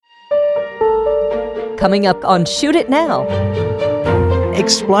coming up on Shoot It Now.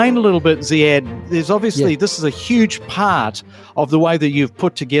 Explain a little bit, Ziad. There's obviously, Yeah. this is a huge part of the way that you've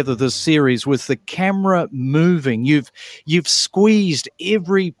put together this series with the camera moving. You've squeezed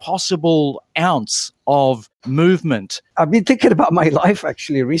every possible ounce of movement. I've been thinking about my life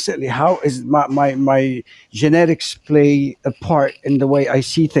actually recently. How is my genetics play a part in the way I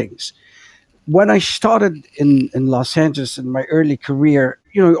see things? When I started in Los Angeles in my early career,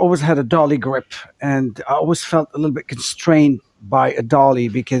 I always had a dolly grip, and I always felt a little bit constrained by a dolly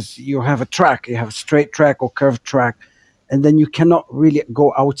because you have a track, you have a straight track or curved track, and then you cannot really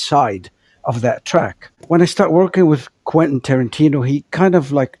go outside of that track. When I started working with Quentin Tarantino, he kind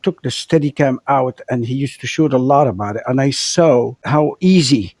of like took the Steadicam out, and he used to shoot a lot about it. And I saw how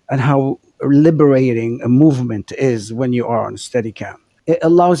easy and how liberating a movement is when you are on Steadicam. It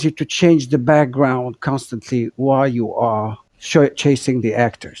allows you to change the background constantly while you are chasing the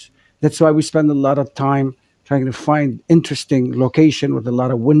actors. That's why we spend a lot of time trying to find interesting location with a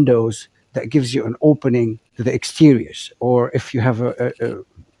lot of windows that gives you an opening to the exteriors. Or if you have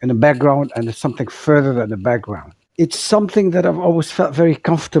in a background and it's something further than the background. It's something that I've always felt very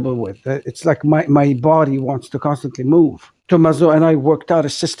comfortable with. It's like my body wants to constantly move. Tommaso and I worked out a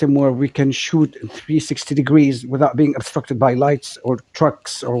system where we can shoot in 360 degrees without being obstructed by lights or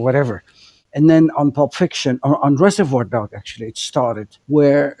trucks or whatever. And then on Pulp Fiction, or on Reservoir Dog, actually, it started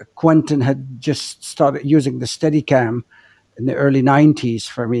where Quentin had just started using the Steadicam in the early 90s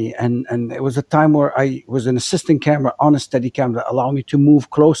for me. And it was a time where I was an assistant camera on a Steadicam that allowed me to move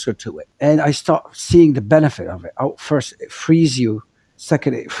closer to it. And I start seeing the benefit of it. First, it frees you.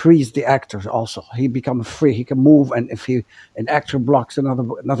 Second, it frees the actors also. He becomes free. He can move. And if an actor blocks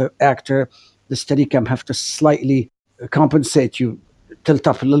another actor, the Steadicam have to slightly compensate you. Tilt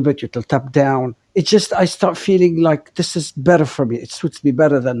up a little bit, you tilt up down. It's just, I start feeling like this is better for me. It suits me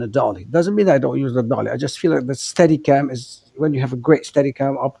better than the dolly. Doesn't mean I don't use the dolly. I just feel like the Steadicam is, when you have a great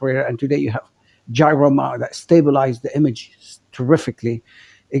Steadicam operator, and today you have gyro mount that stabilize the images terrifically,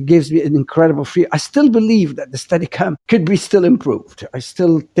 it gives me an incredible free. I still believe that the Steadicam could be still improved. I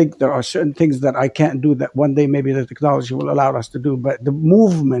still think there are certain things that I can't do that one day maybe the technology will allow us to do. But the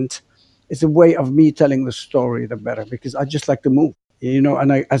movement is a way of me telling the story the better, because I just like to move.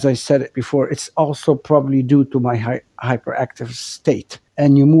 And as I said it before, it's also probably due to my hyperactive state.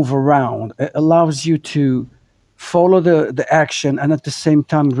 And you move around. It allows you to follow the action and at the same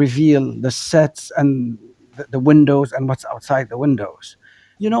time reveal the sets and the windows and what's outside the windows.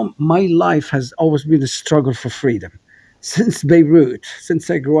 My life has always been a struggle for freedom. Since Beirut, since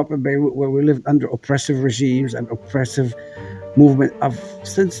I grew up in Beirut, where we lived under oppressive regimes and oppressive movement,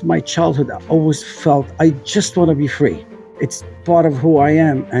 since my childhood, I always felt I just want to be free. It's part of who I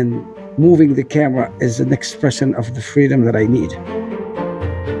am, and moving the camera is an expression of the freedom that I need.